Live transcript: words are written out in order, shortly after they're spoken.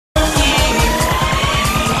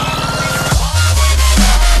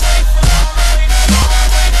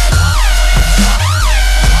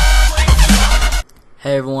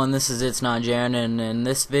everyone, this is It's Not Jaren, and in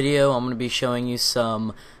this video I'm going to be showing you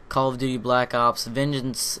some Call of Duty Black Ops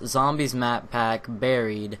Vengeance Zombies map pack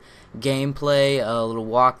buried gameplay, little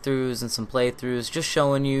walkthroughs and some playthroughs, just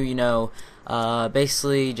showing you,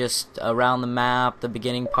 basically just around the map, the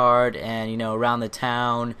beginning part, and around the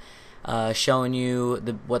town, showing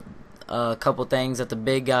you a couple things that the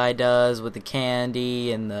big guy does with the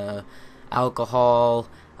candy and the alcohol.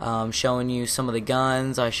 Showing you some of the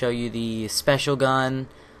guns. I show you the special gun,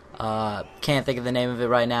 can't think of the name of it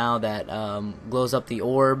right now, that glows up the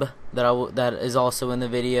orb that is also in the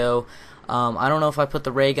video. I don't know if I put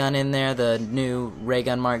the ray gun in there, the new ray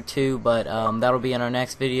gun Mark II, but that'll be in our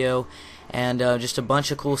next video. And just a bunch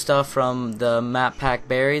of cool stuff from the map pack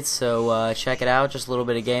buried, so check it out. Just a little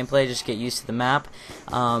bit of gameplay, just get used to the map,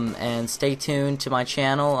 and stay tuned to my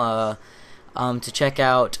channel to check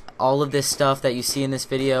out all of this stuff that you see in this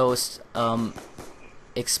video is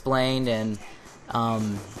explained and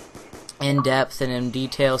in depth and in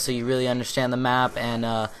detail, so you really understand the map. And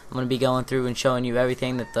I'm going to be going through and showing you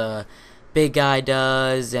everything that the big guy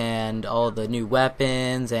does, and all the new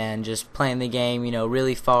weapons, and just playing the game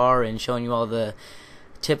really far, and showing you all the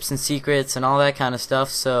tips and secrets and all that kind of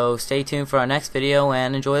stuff. So stay tuned for our next video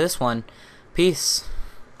and enjoy this one. Peace.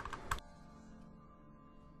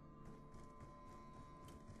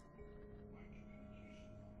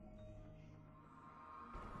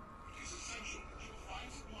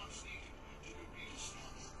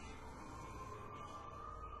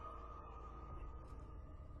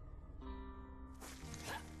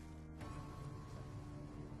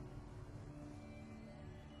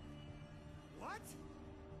 What?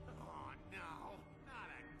 Oh no, not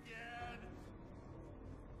again!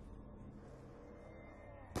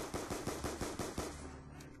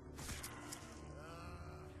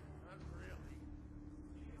 Not really.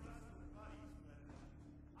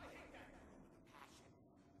 I hate that with a passion.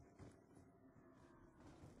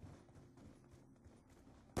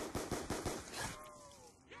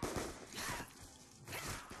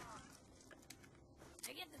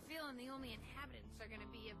 I get the feeling the only inhabitants are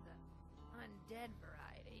gonna be of the undead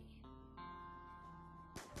variety.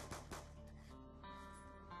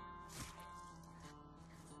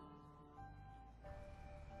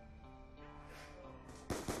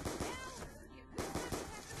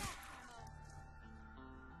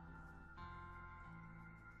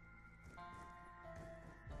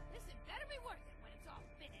 This had better be worth it when it's all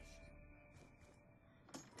finished.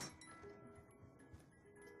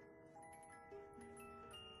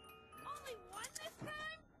 Only one this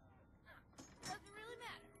time? Doesn't really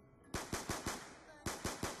matter.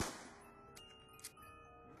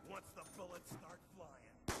 Once the bullets start flying.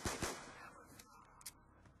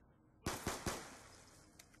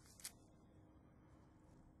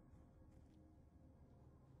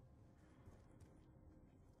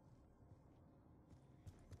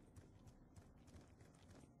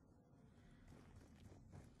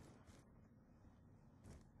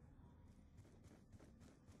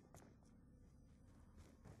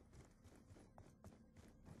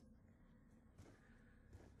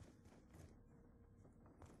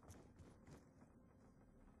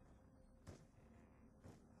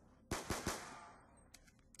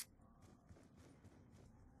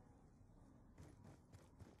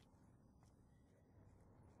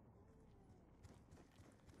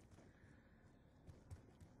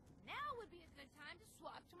 Now would be a good time to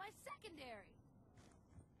swap to my secondary.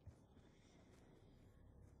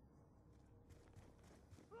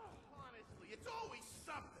 Honestly, it's always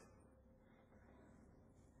something.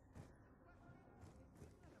 Let him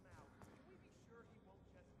out. Can we be sure he won't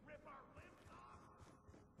just rip our limbs off?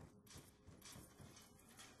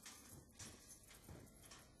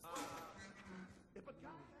 If a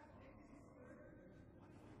guy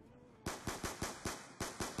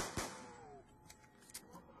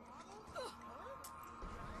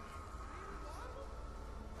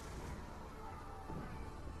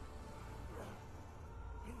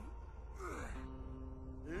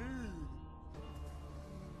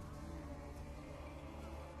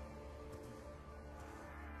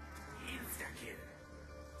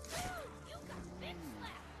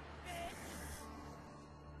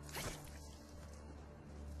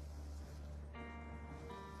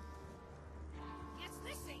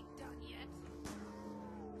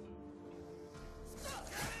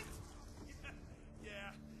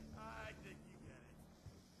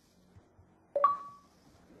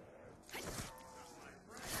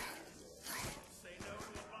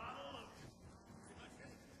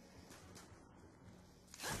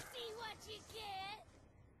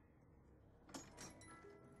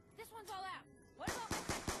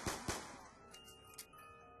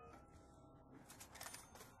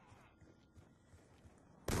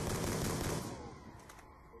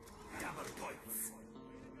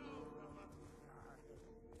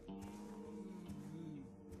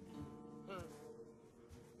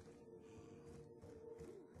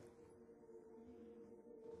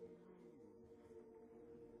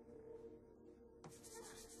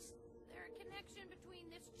connection between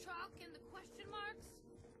this chalk and the question marks?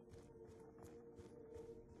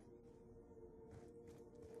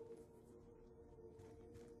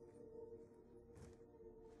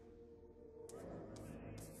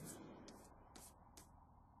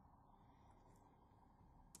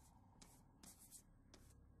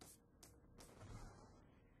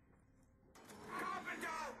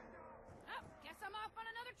 Oh, guess I'm off on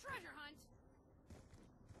another treasure hunt.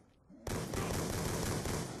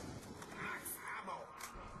 Max ammo!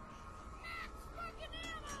 Max fucking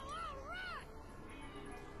ammo! Alright!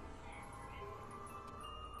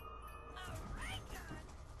 A ray gun?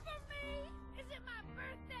 For me? Is it my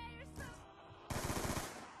birthday or something?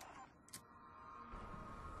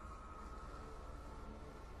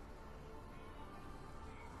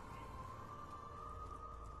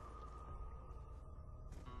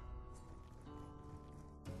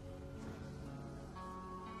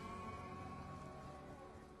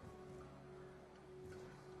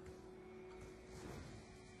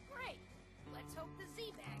 Great. Let's hope the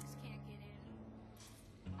Z-bags can't get in.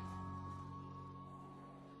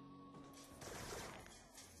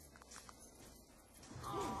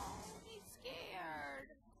 Oh, he's scared.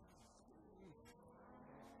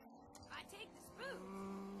 I take the spoon.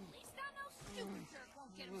 At least I know stupid jerk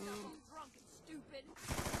won't get himself home drunk and stupid.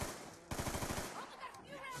 Only got a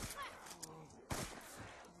few rounds left.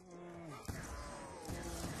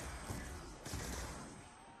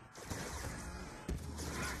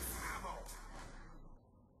 Ammo!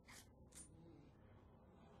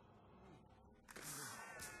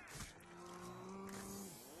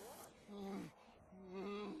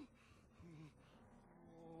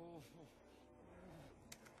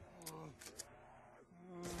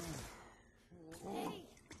 Hey,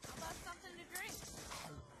 how about something to drink?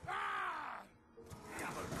 Ah!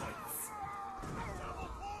 Double points! Double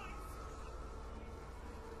points!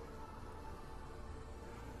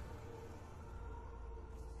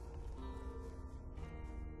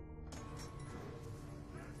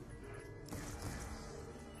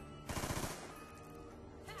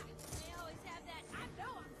 Ha! They always have that I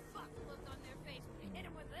know I'm fucked look on their face when you hit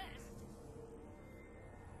them with this.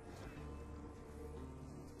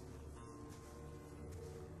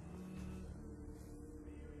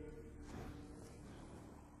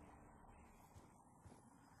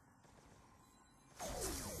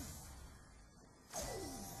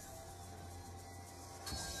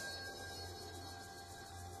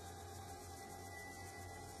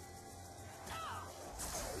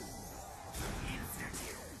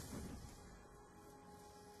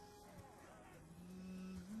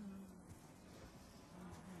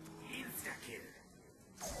 Insta-kill!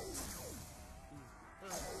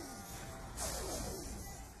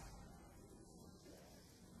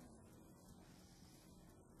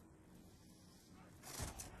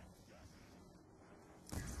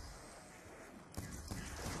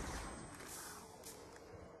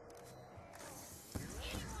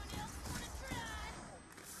 Anyone else wanna try?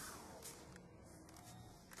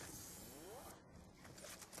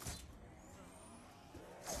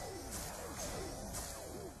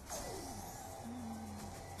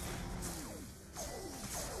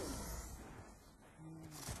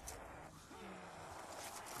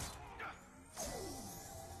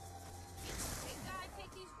 Hey guy,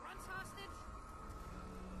 take these runts hostage?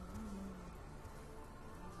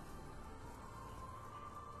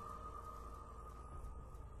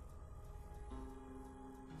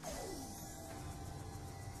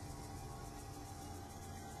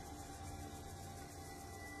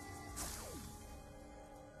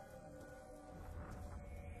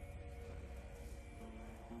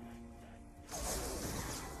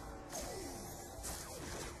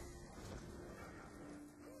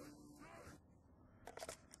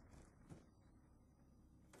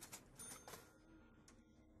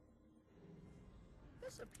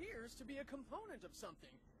 This appears to be a component of something.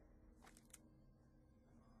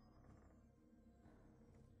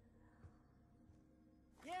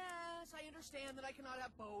 Yes, I understand that I cannot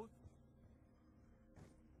have both.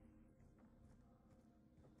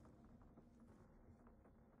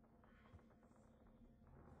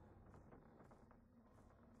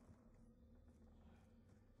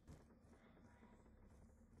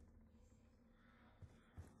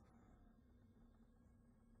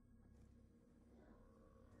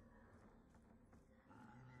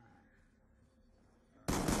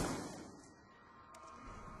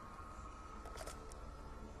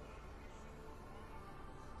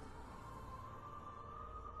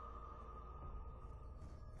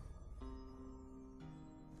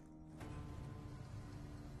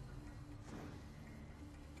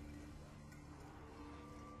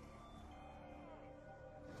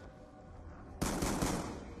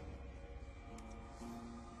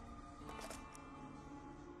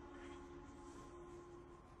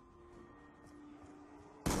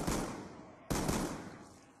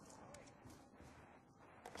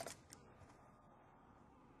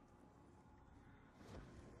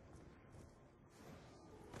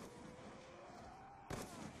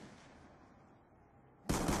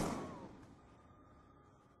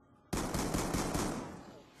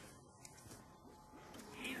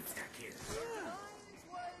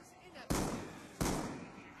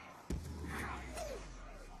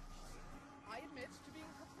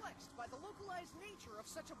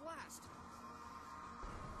 such a blast.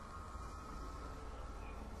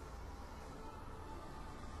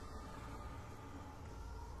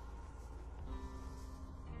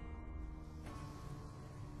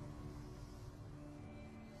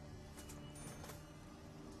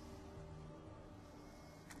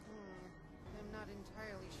 I'm not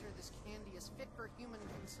entirely sure this candy is fit for human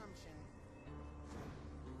consumption.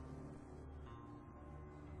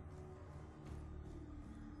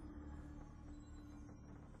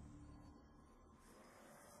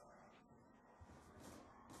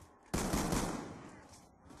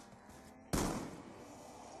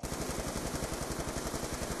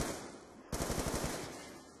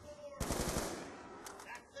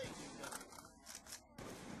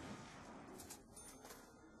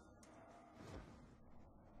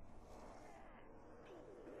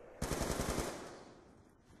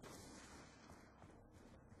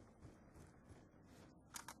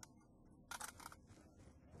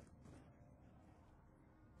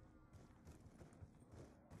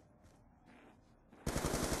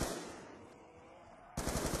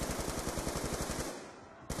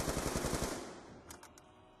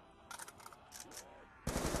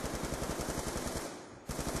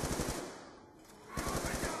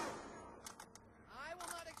 I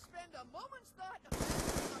will not expend a moment's thought of a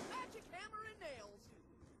magic hammer and nails.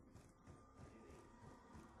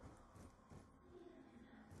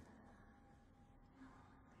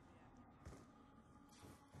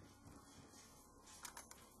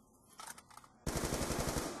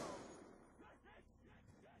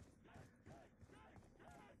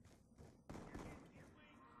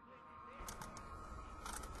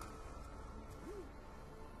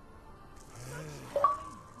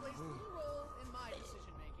 Plays little role in my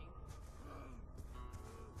decision making.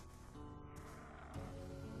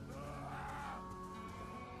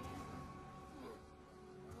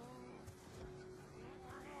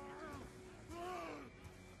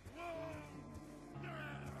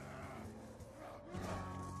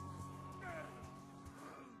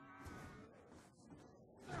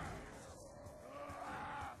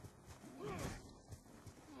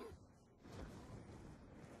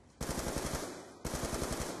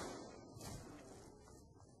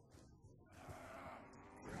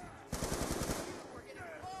 We're getting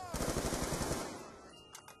close.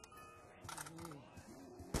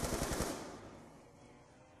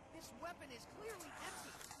 This weapon is clearly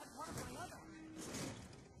empty, like one of my other.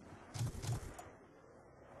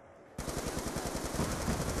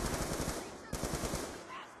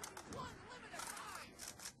 One limited time.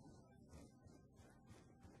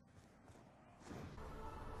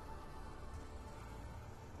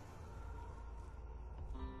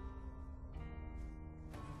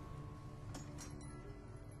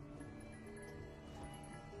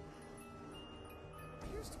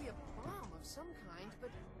 Appears to be a bomb of some kind,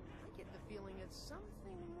 but I get the feeling it's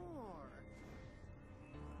something